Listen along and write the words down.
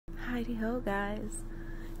Heidi ho, guys.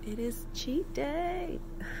 It is cheat day.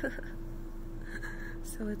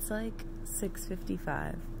 So it's like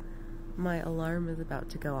 6:55. My alarm is about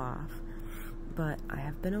to go off, but I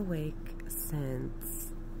have been awake since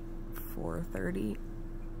 4:30.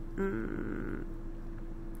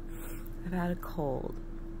 I've had a cold,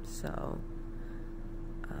 so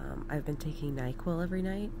I've been taking NyQuil every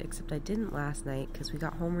night, except I didn't last night because we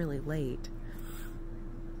got home really late.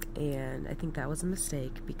 And I think that was a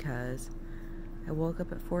mistake because I woke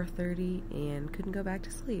up at 4:30 and couldn't go back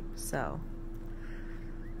to sleep. So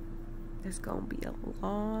it's gonna be a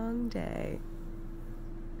long day.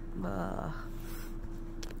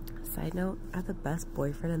 Side note, I have the best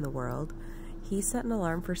boyfriend in the world. He set an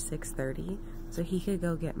alarm for 6:30 so he could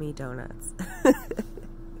go get me donuts.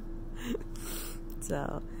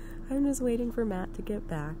 So I'm just waiting for Matt to get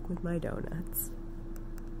back with my donuts.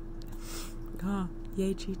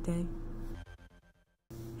 Yay, cheat day.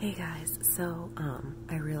 Hey guys, so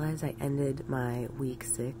I realized I ended my week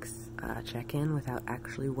 6 check-in without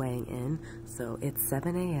actually weighing in. So it's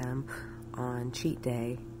 7 a.m. on cheat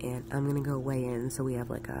day, and I'm gonna go weigh in so we have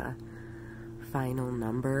like a final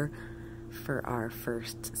number for our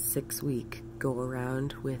first 6-week go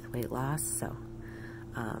around with weight loss. So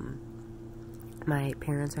my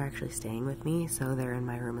parents are actually staying with me, so they're in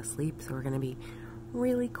my room asleep, so we're gonna be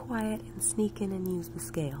really quiet and sneak in and use the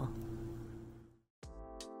scale.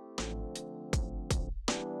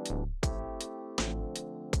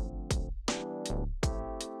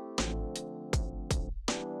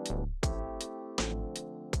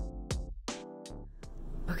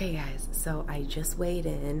 Okay guys, so I just weighed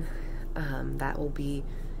in. That will be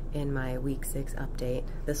in my week 6 update.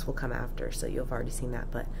 This will come after, so you've already seen that,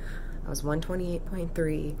 but I was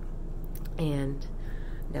 128.3, and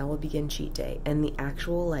now we'll begin cheat day. And the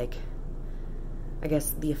actual, like, I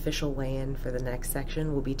guess the official weigh-in for the next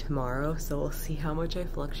section will be tomorrow, so we'll see how much I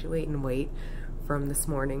fluctuate in weight from this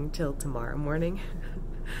morning till tomorrow morning.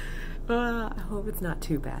 I hope it's not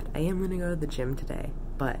too bad. I am gonna go to the gym today,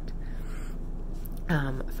 but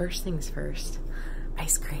first things first,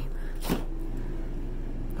 ice cream.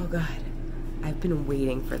 Oh god, I've been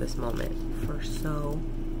waiting for this moment for so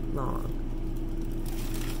long.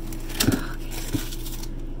 Okay,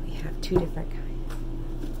 we have 2 different kinds.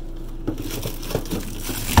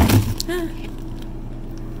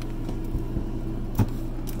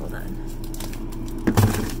 Hold on.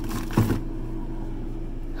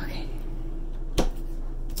 Okay,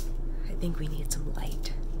 I think we need some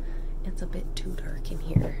light. It's a bit too dark in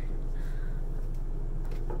here.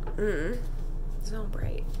 So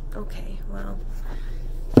bright. Okay, well,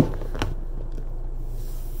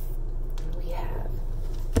 we have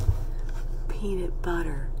peanut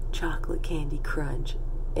butter chocolate candy crunch,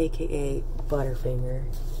 aka Butterfinger,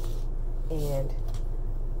 and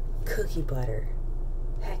cookie butter.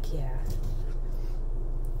 Heck yeah.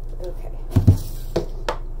 Okay.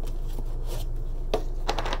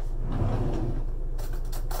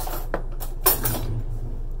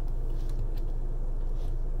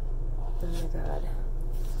 Oh my god.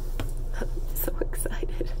 I'm so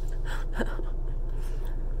excited.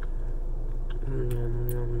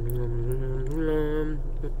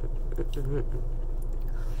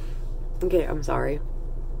 Okay, I'm sorry,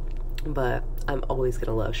 but I'm always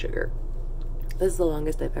gonna love sugar. This is the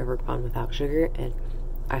longest I've ever gone without sugar, and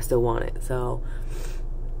I still want it, so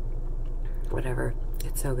whatever.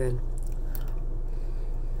 It's so good.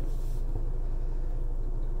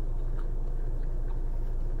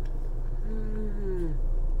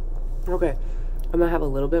 Okay, I'm gonna have a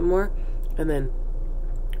little bit more and then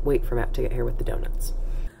wait for Matt to get here with the donuts.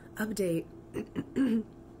 Update.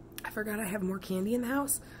 I forgot I have more candy in the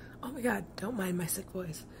house. Oh my god, don't mind my sick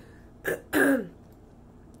voice.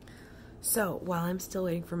 So, while I'm still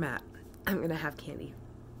waiting for Matt, I'm gonna have candy.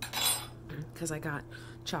 Because I got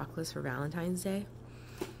chocolates for Valentine's Day.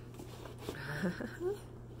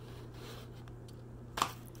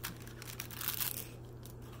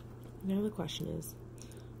 Now the question is,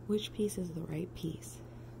 which piece is the right piece?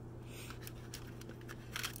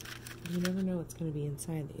 You never know what's going to be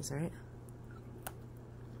inside these, right?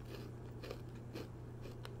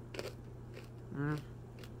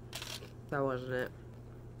 That wasn't it.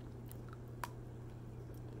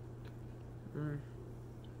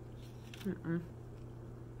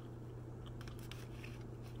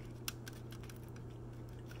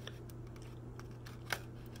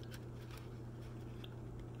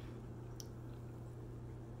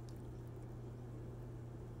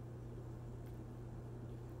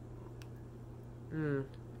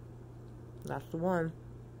 That's the one.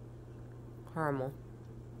 Caramel.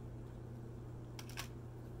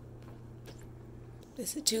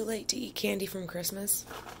 Is it too late to eat candy from Christmas?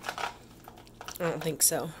 I don't think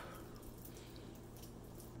so.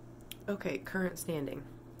 Okay, current standing.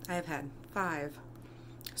 I have had 5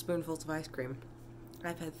 spoonfuls of ice cream.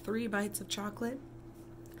 I've had 3 bites of chocolate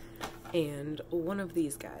and 1 of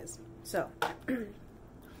these guys. So,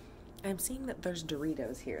 I'm seeing that there's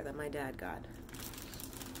Doritos here that my dad got.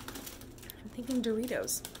 I'm thinking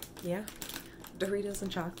Doritos. Yeah? Doritos and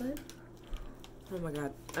chocolate? Oh my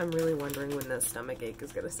god, I'm really wondering when this stomach ache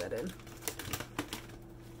is gonna set in.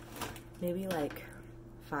 Maybe like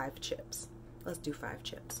 5 chips. Let's do 5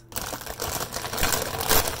 chips.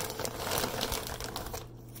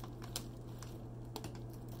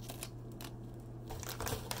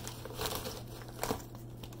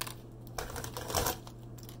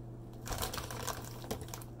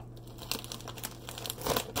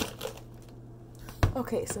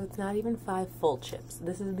 Okay, so it's not even 5 full chips.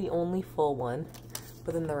 This is the only full one,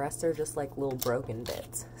 but then the rest are just like little broken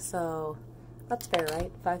bits. So that's fair,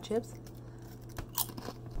 right? 5 chips?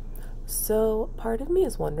 So part of me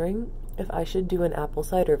is wondering if I should do an apple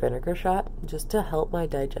cider vinegar shot just to help my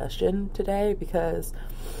digestion today, because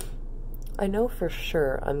I know for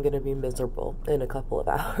sure I'm gonna be miserable in a couple of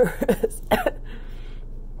hours.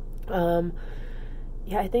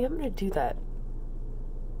 Yeah, I think I'm gonna do that.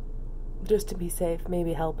 Just to be safe,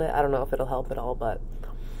 maybe help it. I don't know if it'll help at all, but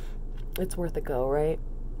it's worth a go, right?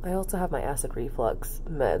 I also have my acid reflux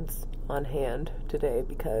meds on hand today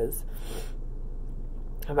because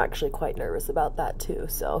I'm actually quite nervous about that too,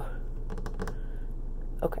 so.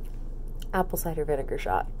 Okay, apple cider vinegar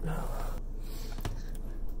shot.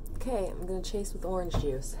 Okay, I'm gonna chase with orange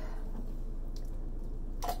juice.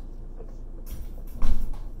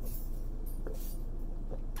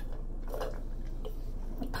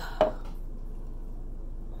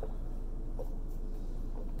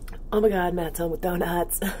 Oh my god, Matt's home with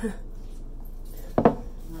donuts.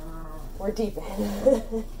 We're deep in.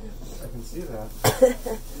 I can see that.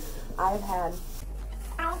 I've had...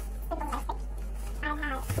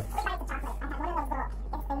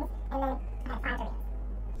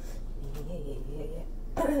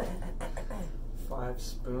 5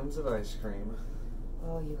 spoons of ice cream.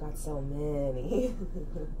 Oh, you got so many.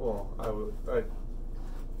 Well, I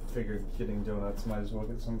figured getting donuts, might as well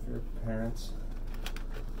get some for your parents.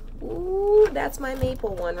 Ooh, that's my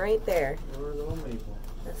maple one right there. Your little maple.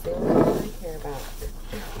 That's the only one I care about.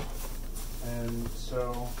 And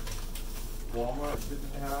so, Walmart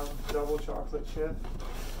didn't have double chocolate chip.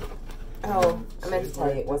 Oh, I meant to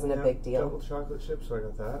tell you it wasn't a big deal. Double chocolate chip, so I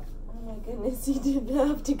got that. Oh my goodness, you didn't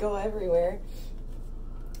have to go everywhere.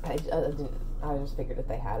 I just figured if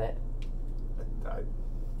they had it. Yeah,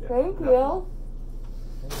 Thank you.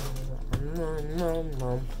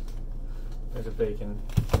 There's a bacon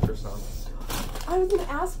croissant. I was going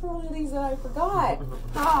to ask for one of these and I forgot.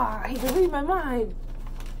 I had to read my mind.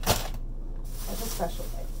 That's a special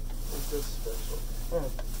day. It's a special day.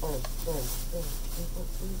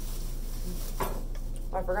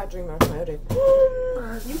 I forgot to drink my Marshmallow.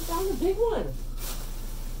 You found a big one.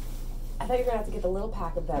 I thought you were going to have to get the little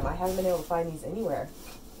pack of them. I haven't been able to find these anywhere.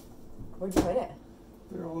 Where'd you find it?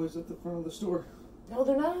 They're always at the front of the store. No,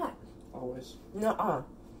 they're not. Always. Nuh-uh.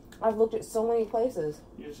 I've looked at so many places.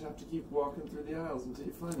 You just have to keep walking through the aisles until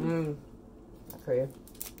you find them. For you.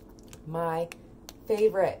 My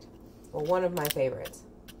favorite, well, one of my favorites.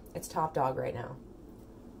 It's Top Dog right now.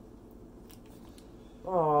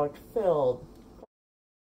 Oh, it's filled.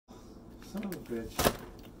 Son of a bitch.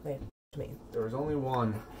 Wait, me. There was only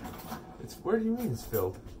one. Where do you mean it's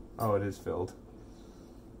filled? Oh, it is filled.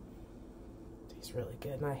 Tastes really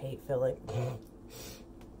good, and I hate filling.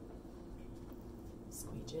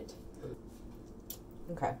 Squeeze it.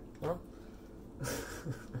 Okay, well.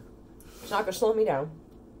 It's not gonna slow me down.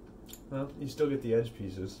 Well, you still get the edge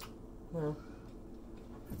pieces. Well.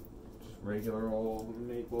 Just regular old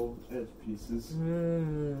maple edge pieces.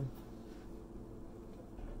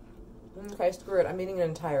 Okay, screw it. I'm eating an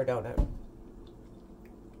entire donut.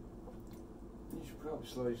 You should probably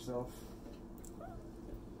slow yourself.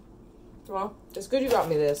 Well, it's good you got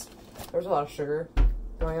me this. There's a lot of sugar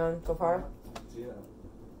going on so far. Yeah.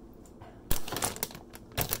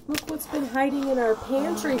 Look what's been hiding in our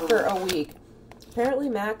pantry for a week. Apparently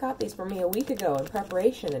Matt got these for me a week ago in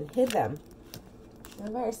preparation and hid them.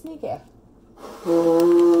 I'm very sneaky.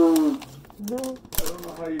 No. I don't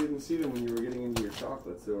know how you didn't see them when you were getting into your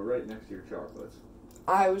chocolates. They were right next to your chocolates.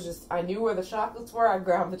 I knew where the chocolates were, I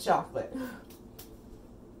grabbed the chocolate.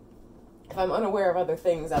 If I'm unaware of other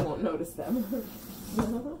things, I won't notice them.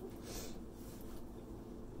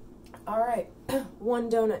 Alright, one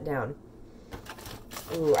donut down.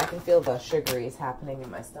 Ooh, I can feel the sugaries happening in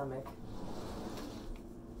my stomach.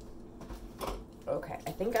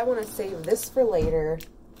 I think I want to save this for later.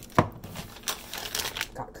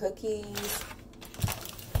 Got cookies.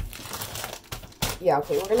 Yeah,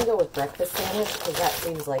 okay, we're gonna go with breakfast sandwich because that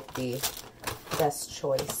seems like the best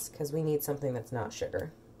choice because we need something that's not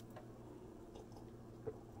sugar.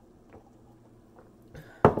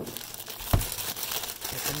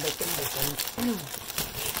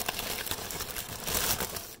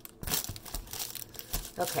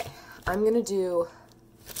 Okay, I'm gonna do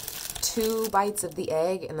 2 bites of the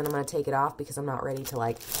egg and then I'm gonna take it off because I'm not ready to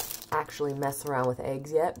like actually mess around with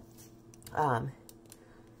eggs yet.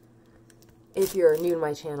 If you're new to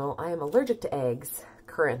my channel, I am allergic to eggs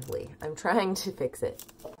currently. I'm trying to fix it.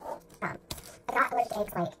 I got allergic to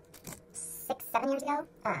eggs like 6-7 years ago.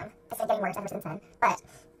 It's been getting worse ever since then. But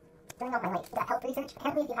during all my like gut health research,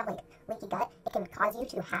 apparently if you have like leaky gut, it can cause you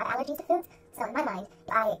to have allergies to foods. So in my mind,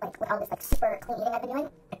 I like with all this like super clean eating I've been doing,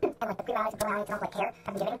 and like the prebiotics and probiotics and all like care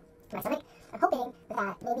I've been giving to my stomach, I'm hoping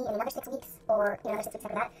that maybe in another 6 weeks or another 6 weeks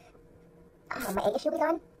after that, my egg issue will be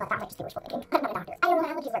gone. But that might just be wishful thinking. I'm not a doctor. I don't know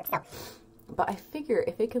how allergies work, so. But I figure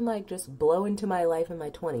if it can like just blow into my life in my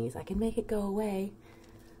 20s, I can make it go away.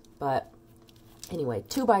 But anyway,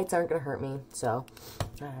 2 bites aren't gonna hurt me, so.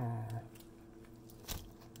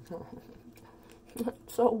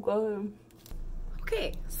 That's so good.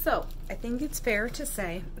 Okay, so I think it's fair to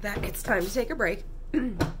say that it's time to take a break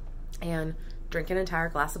and drink an entire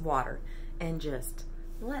glass of water and just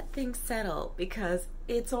let things settle because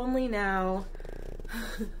it's only now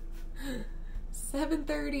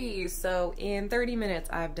 7:30, so in 30 minutes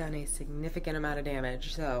I've done a significant amount of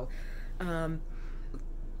damage. So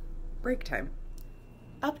break time.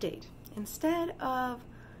 Update. Instead of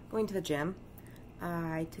going to the gym,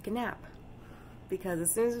 I took a nap because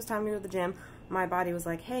as soon as it was time to go to the gym, my body was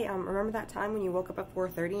like, hey, remember that time when you woke up at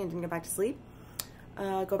 4:30 and didn't get back to sleep?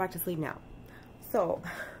 Go back to sleep now. So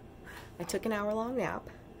I took an hour-long nap,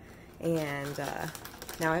 and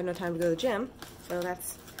now I have no time to go to the gym, so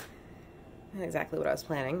that's not exactly what I was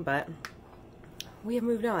planning, but we have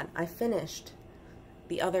moved on. I finished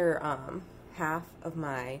the other half of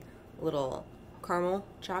my little caramel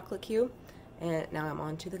chocolate cube, and now I'm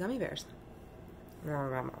on to the gummy bears.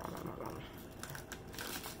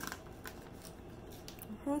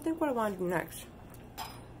 I think what I want to do next.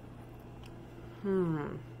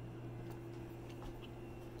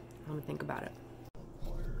 Let me think about it.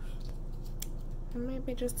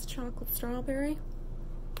 Maybe just a chocolate strawberry.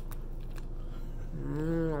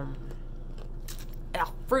 Yeah,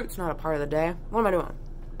 fruit's not a part of the day. What am I doing?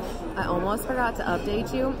 I almost forgot to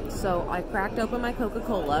update you, so I cracked open my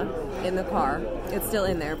Coca-Cola in the car. It's still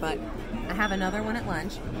in there, but I have another one at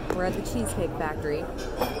lunch. We're at the Cheesecake Factory.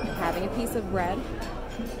 I'm having a piece of bread.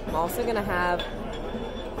 I'm also gonna have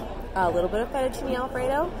a little bit of fettuccine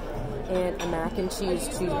Alfredo and a mac and cheese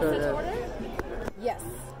cheeseburger. Yes.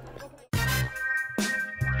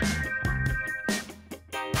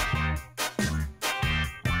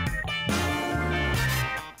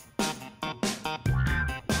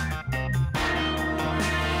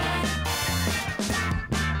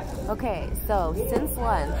 Okay, so since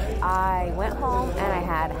lunch, I went home and I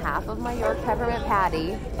had half of my York peppermint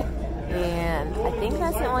patty, and I think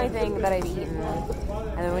that's the only thing that I've eaten.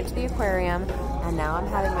 And then went to the aquarium, and now I'm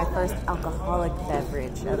having my first alcoholic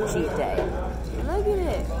beverage of cheat day. Look at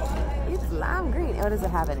it. It's lime green. What does it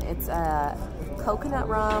have in it? It's coconut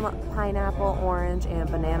rum, pineapple, orange, and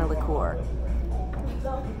banana liqueur.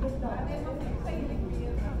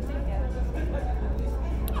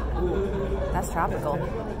 That's tropical.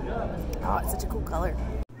 Oh, it's such a cool color.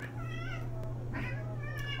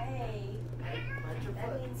 Hey,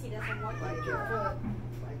 that means he doesn't want to do it.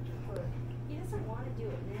 He doesn't want to do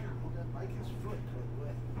it now.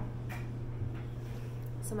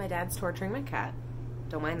 So my dad's torturing my cat.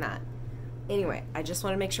 Don't mind that. Anyway, I just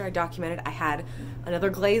want to make sure I documented. I had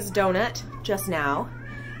another glazed donut just now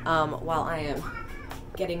while I am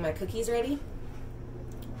getting my cookies ready.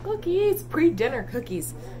 Cookies! Pre-dinner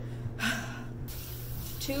cookies.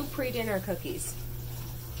 2 pre-dinner cookies.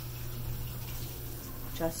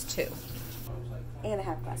 Just 2. And a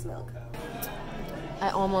half glass of milk. I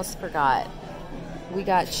almost forgot. We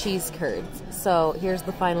got cheese curds. So here's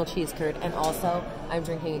the final cheese curd. And also, I'm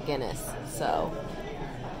drinking a Guinness. So,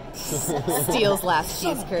 Steele's last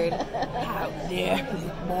cheese curd. How dare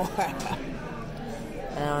you, boy.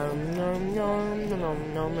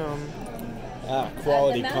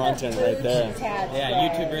 Quality content right there. Yeah,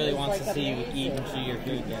 YouTube really wants to see you eat and chew your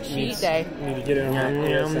food. Cheat day. Need to get it on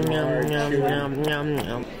ASMR.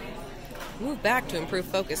 Move back to improve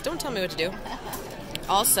focus. Don't tell me what to do.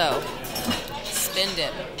 Also, spin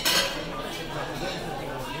dip.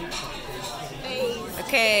 A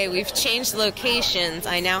Okay, we've changed locations.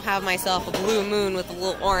 I now have myself a blue moon with a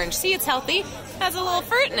little orange. See, it's healthy. Has a little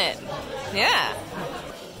fruit in it. Yeah.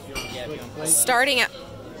 Starting out...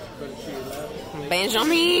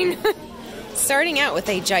 Benjamin! Starting out with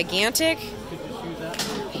a gigantic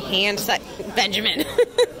hand-size... Benjamin!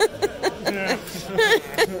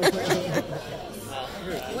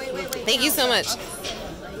 Thank you so much.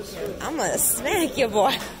 I'm gonna smack you,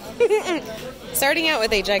 boy. Starting out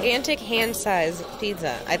with a gigantic hand-sized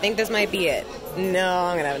pizza. I think this might be it. No,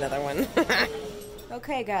 I'm gonna have another one.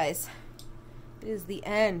 Okay, guys. It is the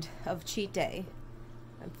end of cheat day.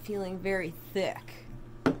 I'm feeling very thick.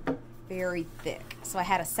 Very thick. So I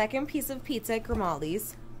had a second piece of pizza at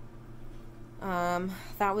Grimaldi's.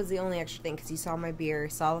 That was the only extra thing because you saw my beer,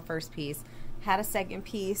 saw the first piece, had a second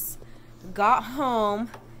piece, got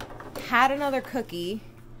home, had another cookie,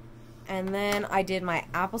 and then I did my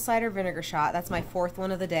apple cider vinegar shot. That's my fourth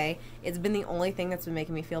one of the day. It's been the only thing that's been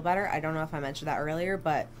making me feel better. I don't know if I mentioned that earlier,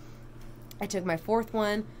 but I took my fourth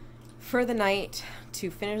one for the night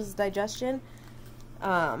to finish this digestion.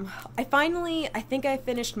 I think I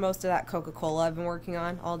finished most of that Coca-Cola I've been working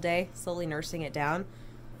on all day, slowly nursing it down.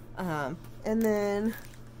 And then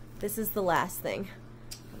this is the last thing,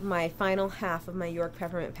 my final half of my York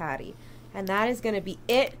peppermint patty. And that is going to be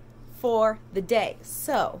it for the day.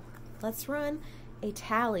 So let's run a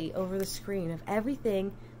tally over the screen of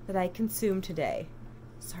everything that I consumed today,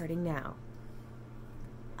 starting now.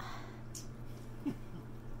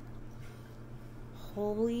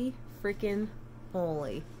 Holy freaking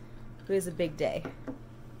moly. It was a big day.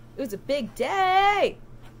 It was a big day!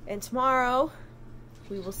 And tomorrow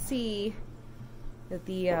we will see that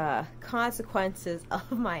the consequences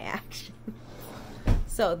of my action.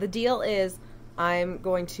 So the deal is I'm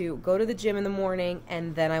going to go to the gym in the morning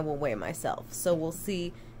and then I will weigh myself. So we'll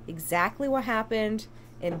see exactly what happened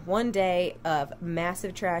in one day of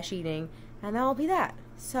massive trash eating, and that will be that.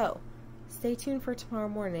 So stay tuned for tomorrow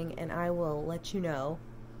morning and I will let you know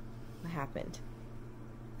what happened.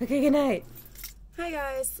 Okay, good night. Hi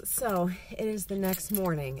guys, so it is the next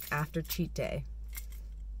morning after cheat day.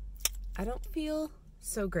 I don't feel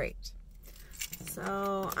so great.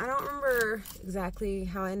 So I don't remember exactly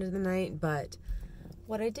how I ended the night, but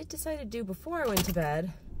what I did decide to do before I went to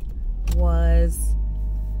bed was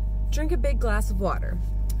drink a big glass of water.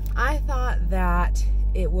 I thought that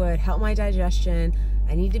it would help my digestion.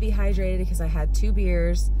 I need to be hydrated because I had 2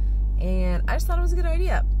 beers, and I just thought it was a good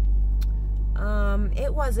idea.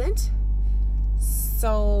 It wasn't.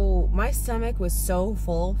 So my stomach was so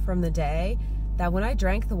full from the day that when I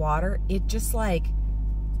drank the water, it just like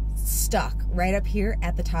stuck right up here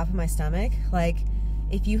at the top of my stomach. Like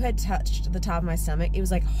if you had touched the top of my stomach, it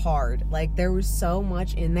was like hard. Like there was so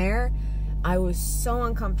much in there. I was so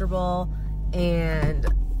uncomfortable and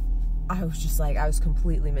I was just like, I was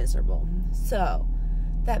completely miserable. So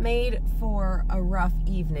that made for a rough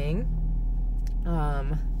evening.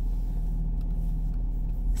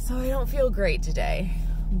 So I don't feel great today,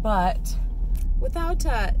 but without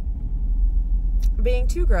being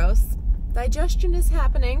too gross, digestion is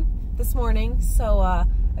happening this morning, so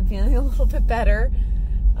I'm feeling a little bit better.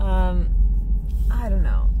 I don't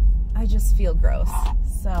know, I just feel gross.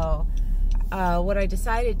 So what I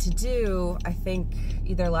decided to do, I think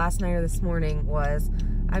either last night or this morning, was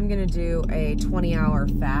I'm gonna do a 20-hour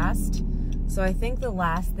fast. So I think the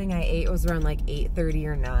last thing I ate was around like 8:30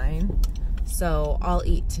 or 9. So I'll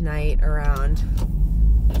eat tonight around,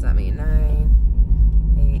 what does that mean,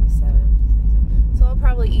 9, 8, 7, 6. So I'll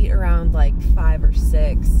probably eat around like 5 or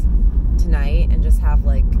 6 tonight and just have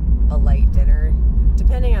like a light dinner,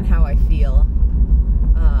 depending on how I feel.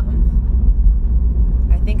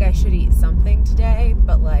 I think I should eat something today,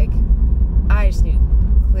 but like, I just need to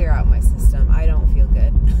clear out my system. I don't feel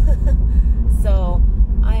good. So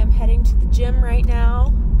I am heading to the gym right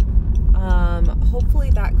now.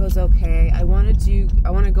 Hopefully that goes okay. I want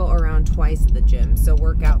to go around twice at the gym, so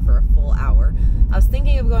work out for a full hour. I was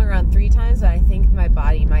thinking of going around 3 times, but I think my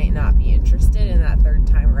body might not be interested in that 3rd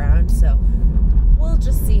time around, so we'll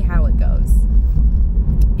just see how it goes.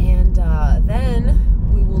 And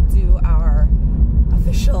then we will do our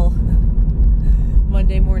official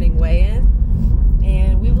Monday morning weigh-in,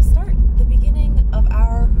 and we will start the beginning of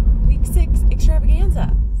our week 6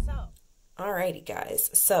 extravaganza. Alrighty guys,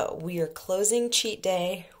 so we are closing cheat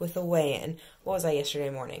day with a weigh-in. What was I yesterday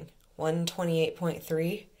morning?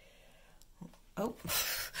 128.3. Oh,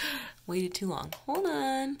 waited too long. Hold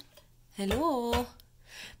on. Hello.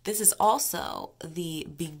 This is also the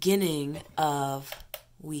beginning of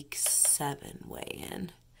week 7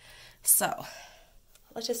 weigh-in. So,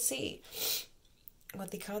 let's just see what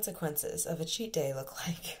the consequences of a cheat day look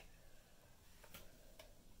like.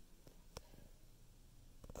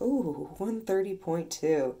 Ooh,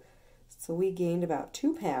 130.2. So we gained about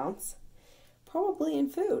 2 pounds, probably in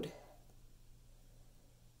food.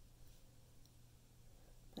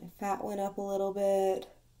 My fat went up a little bit.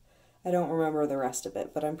 I don't remember the rest of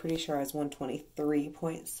it, but I'm pretty sure I was 123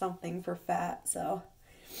 point something for fat, so.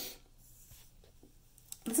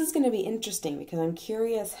 This is going to be interesting because I'm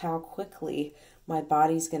curious how quickly my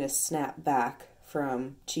body's going to snap back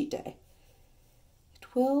from cheat day.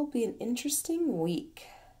 It will be an interesting week.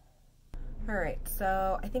 Alright,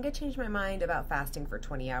 so I think I changed my mind about fasting for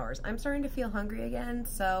 20 hours. I'm starting to feel hungry again,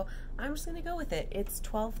 so I'm just going to go with it. It's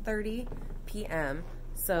 12:30 p.m.,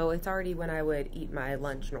 so it's already when I would eat my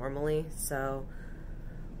lunch normally, so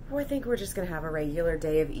I think we're just going to have a regular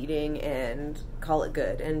day of eating and call it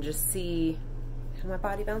good and just see how my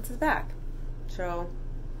body bounces back. So,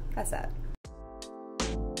 that's that.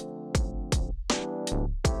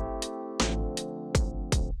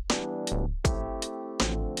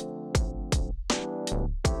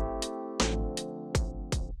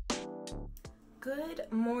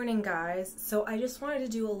 Good morning, guys. So I just wanted to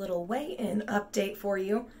do a little weigh-in update for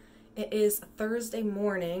you. It is Thursday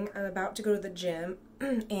morning. I'm about to go to the gym,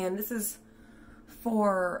 and this is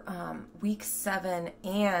for week 7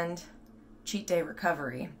 and cheat day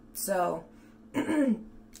recovery. So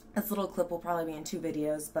this little clip will probably be in 2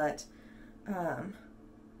 videos, but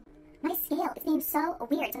my scale is being so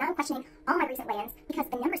weird, so now I'm questioning all my recent weigh-ins because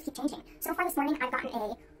the numbers keep changing. So far this morning, I've gotten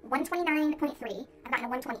a 129.3, I've gotten a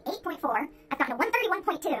 128.4, I've gotten a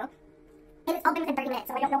 131.2, and it's all been within 30 minutes,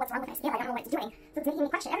 so I don't know what's wrong with my scale, I don't know what it's doing. So it's making me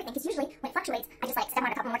question everything, because usually when it fluctuates, I just like step on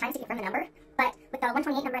it a couple more times to confirm the number, but with the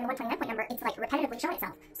 128 number and the 129 point number, it's like repetitively showing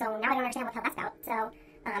itself. So now I don't understand what the hell that's about. So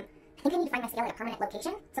I think I need to find my scale at a permanent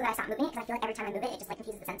location so that I stop moving it, because I feel like every time I move it, it just like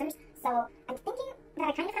confuses the sensors. So I'm thinking that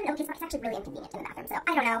I kind of found an okay spot. It's actually really inconvenient in the bathroom, so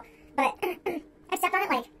I don't know. But I've stepped on it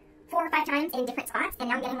like 4 or 5 times in different spots, and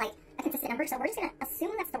now I'm getting like a consistent number, so we're just going to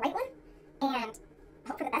assume that's the right one, and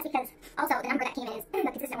hope for the best, because also the number that came in is, the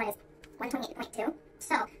consistent one is 128.2,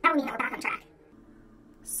 so that would mean that we're back on track.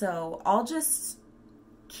 So I'll just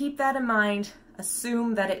keep that in mind,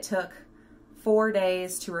 assume that it took 4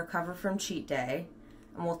 days to recover from cheat day,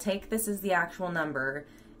 and we'll take this as the actual number,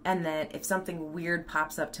 and then if something weird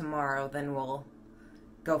pops up tomorrow, then we'll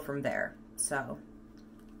go from there. So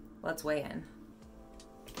let's weigh in.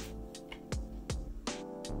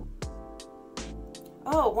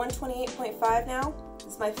 Oh, 128.5 now?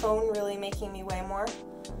 Is my phone really making me weigh more?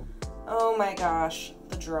 Oh my gosh,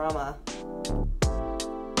 the drama.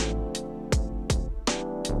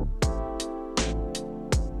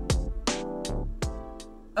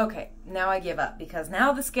 Okay, now I give up because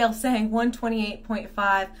now the scale's saying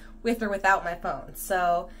 128.5 with or without my phone.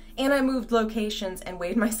 So, and I moved locations and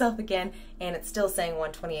weighed myself again, and it's still saying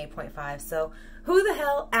 128.5. So who the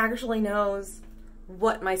hell actually knows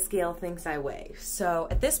what my scale thinks I weigh? So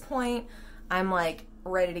at this point, I'm like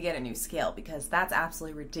ready to get a new scale because that's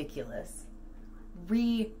absolutely ridiculous.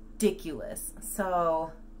 Ridiculous.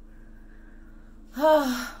 So,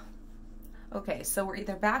 okay, so we're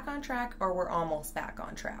either back on track or we're almost back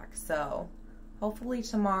on track. So hopefully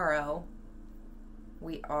tomorrow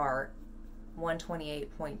we are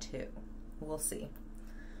 128.2. We'll see.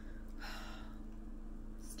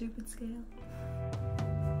 Stupid scale.